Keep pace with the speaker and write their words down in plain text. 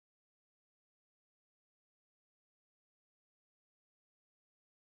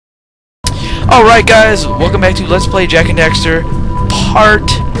Alright guys, welcome back to Let's Play Jak and Daxter, part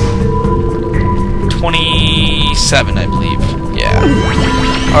 27, I believe. Yeah.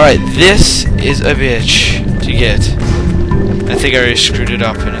 Alright, this is a bitch to get. I think I already screwed it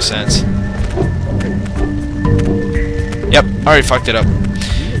up in a sense. Yep, I already fucked it up.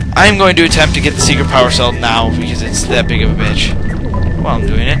 I'm going to attempt to get the secret power cell now because it's that big of a bitch. While I'm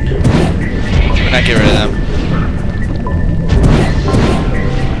doing it. But not get rid of them.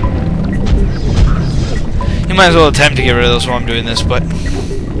 You might as well attempt to get rid of those while I'm doing this, but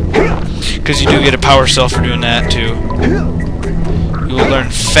because you do get a power cell for doing that too. You will learn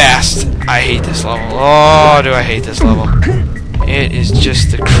fast. I hate this level. Oh, do I hate this level. It is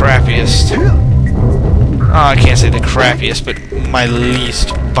just the crappiest. Oh, I can't say the crappiest, but my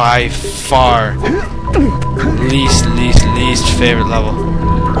least, by far, least favorite level.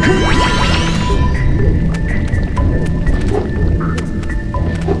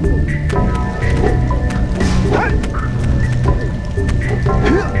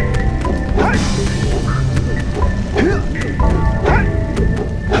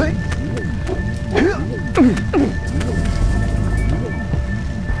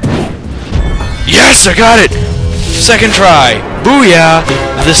 Yes, I got it! Second try. Booyah!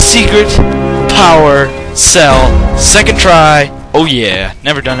 The secret power cell. Second try. Oh yeah.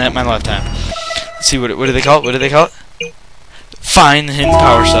 Never done that in my lifetime. Let's see, what do they call it? What do they call it? Find the hidden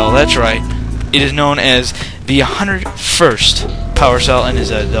power cell. That's right. It is known as the 101st power cell and is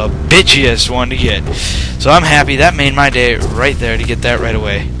the bitchiest one to get. So I'm happy. That made my day right there to get that right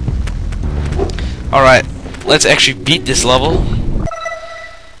away. Alright. Let's actually beat this level.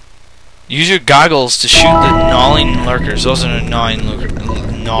 Use your goggles to shoot the gnawing lurkers. Those are the gnawing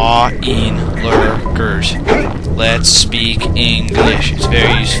lurkers. Let's speak English. It's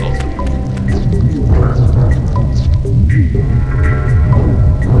very useful.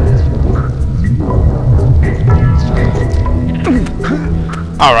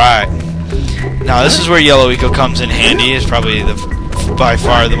 Alright. Now this is where Yellow Eco comes in handy. It's probably by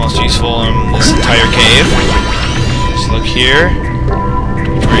far the most useful in this entire cave. Just look here.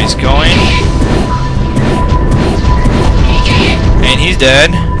 Where he's going. And he's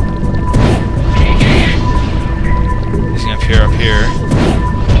dead. He's gonna appear up here.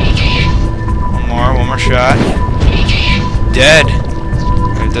 One more shot. Dead.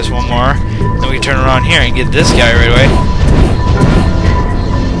 Alright, this one more. Then we can turn around here and get this guy right away.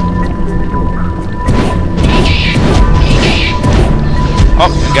 Oh,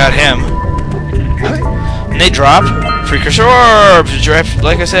 we got him. And they dropped Precursor orbs, which are,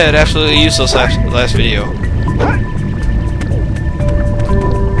 like I said, absolutely useless last video.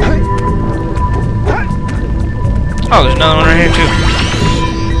 Oh, there's another one right here too.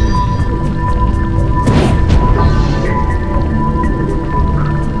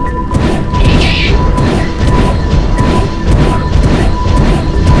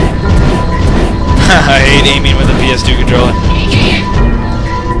 I hate aiming with a PS2 controller.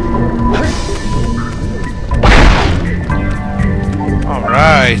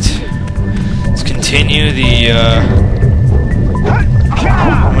 Alright, let's continue the,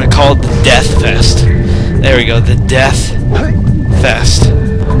 I'm going to call it the Death Fest. There we go, the Death Fest.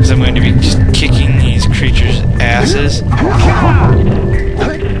 Because I'm going to be just kicking these creatures' asses.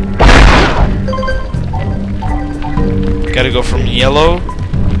 Gotta go from yellow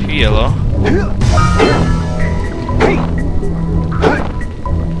to yellow.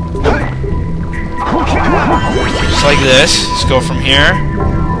 Just like this. Let's go from here.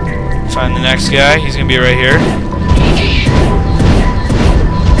 Find the next guy. He's gonna be right here.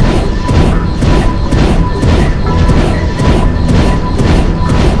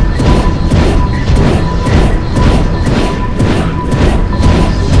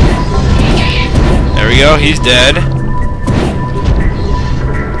 There we go. He's dead.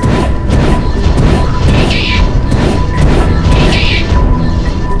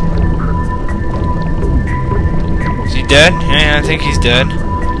 Dead? Yeah, I think he's dead.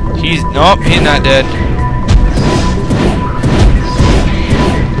 Nope, he's not dead.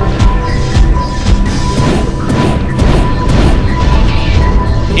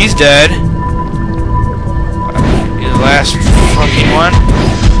 He's dead. He's the last fucking one.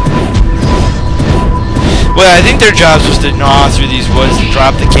 Well, I think their jobs was to gnaw through these woods and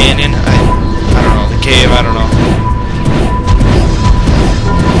drop the canyon. I don't know, the cave, I don't know.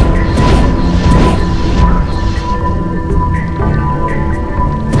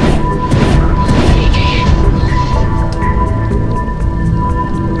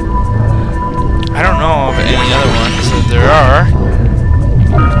 I don't know of any other ones that there are.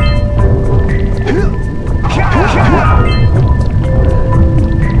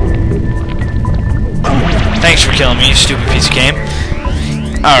 killing me, you stupid piece of game.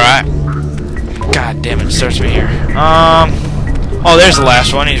 Alright. God damn it, it starts me here. Oh, there's the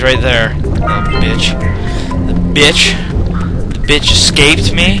last one. He's right there. The bitch. The bitch. The bitch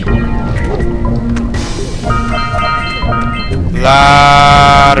escaped me.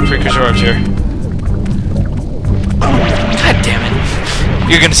 Lot of precursor orbs here. God damn it.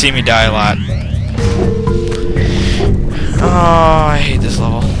 You're gonna see me die a lot. Oh, I hate this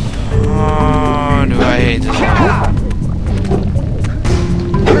level. Oh, do I hate this level.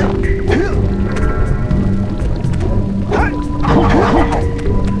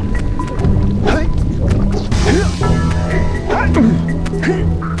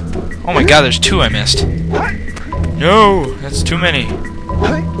 Oh my god, there's two I missed. No, that's too many.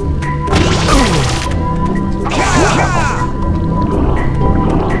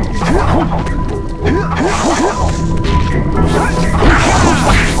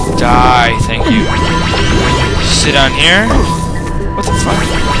 Die, thank you. Sit on here. What the fuck?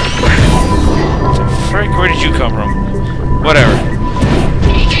 What the frick? Where did you come from? Whatever.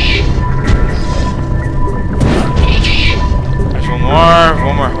 There's one more.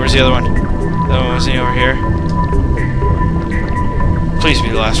 One more. Where's the other one? The other one was over here. Please be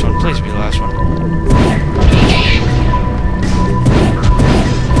the last one. Please be the last one.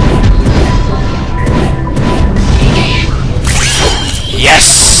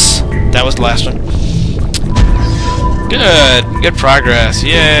 Yes! That was the last one. Good. Good progress.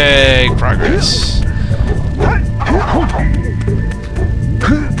 Yay! Progress.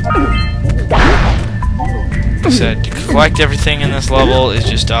 Like I said, to collect everything in this level is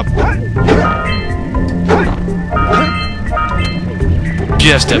just up.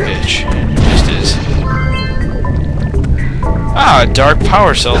 Just a bitch. It just is. Ah, a dark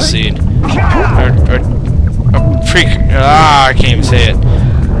power cell seed. I can't even say it.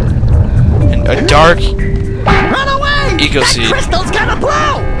 And a dark eco seed. Crystal's gonna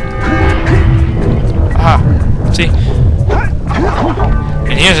blow! Ah, see?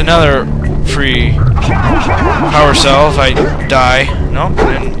 And here's another free power cell if I die. Nope,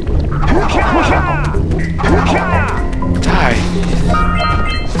 then die.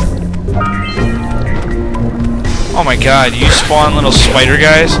 Oh my god, you spawn little spider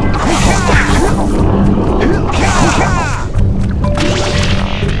guys?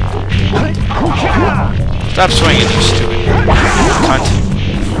 Stop swinging, you stupid cunt.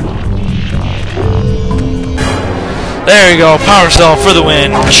 There you go, power cell for the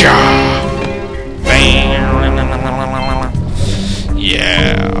win.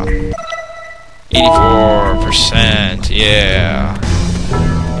 Yeah. 84%, yeah.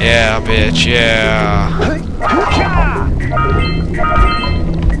 Yeah, bitch, yeah.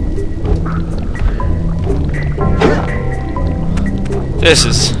 This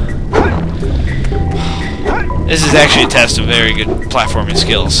is actually a test of very good platforming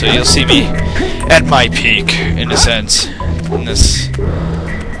skills, so you'll see me at my peak, in a sense. And this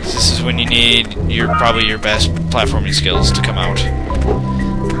is when you need probably your best platforming skills to come out.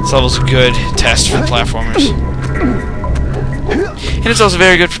 This level's a good test for platformers. And it's also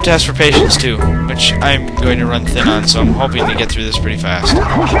very good for test for patience too, which I'm going to run thin on, so I'm hoping to get through this pretty fast.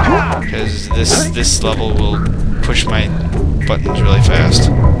 Because this level will push my buttons really fast.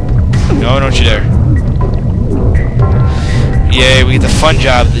 No, don't you dare. Yay, we get the fun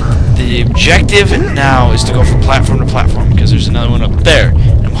job. The objective now is to go from platform to platform, because there's another one up there.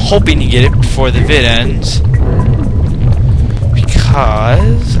 And I'm hoping to get it before the vid ends,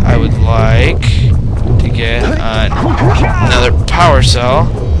 because I would like to get another power cell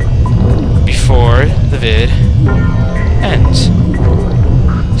before the vid ends.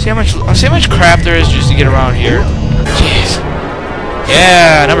 See how much crap there is just to get around here. Jeez.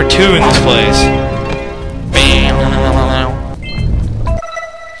 Yeah, number 2 in this place. Bam.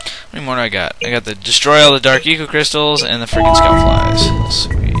 How many more do I got? I got the destroy all the dark eco crystals and the freaking scout flies.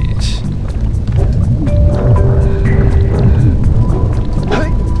 Sweet.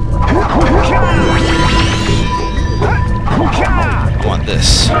 I want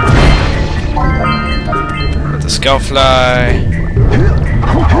this. Got the scout fly.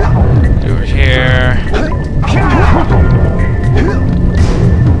 Over here.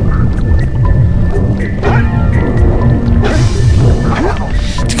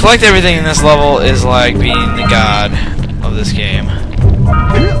 To collect everything in this level is like being the god of this game.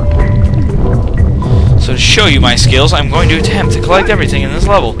 So to show you my skills, I'm going to attempt to collect everything in this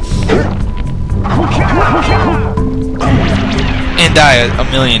level. And die a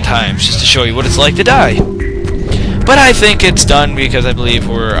million times just to show you what it's like to die. But I think it's done because I believe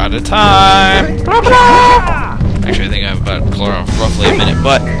we're out of time. Actually, I think I have about roughly a minute,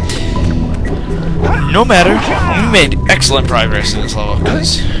 but no matter, we made excellent progress in this level,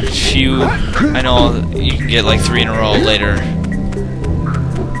 because I know you can get like 3 in a row later.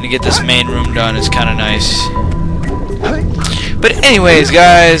 To get this main room done is kind of nice. But anyways,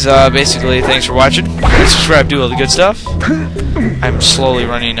 guys, basically, thanks for watching. Like, subscribe, do all the good stuff. I'm slowly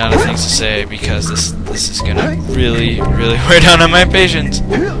running out of things to say because this is gonna really wear down on my patience.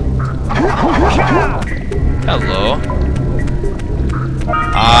 Hello.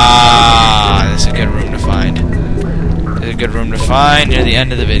 Ah, this is a good room to find. This is a good room to find near the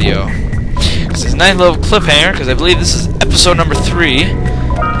end of the video. This is a nice little cliffhanger because I believe this is episode number 3, in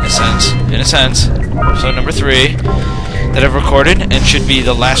a sense, episode number 3 that I've recorded, and should be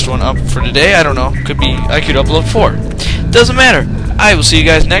the last one up for today. I don't know. Could be. I could upload 4. Doesn't matter. I will see you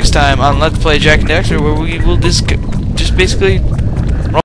guys next time on Let's Play Jak and Daxter, where we will just basically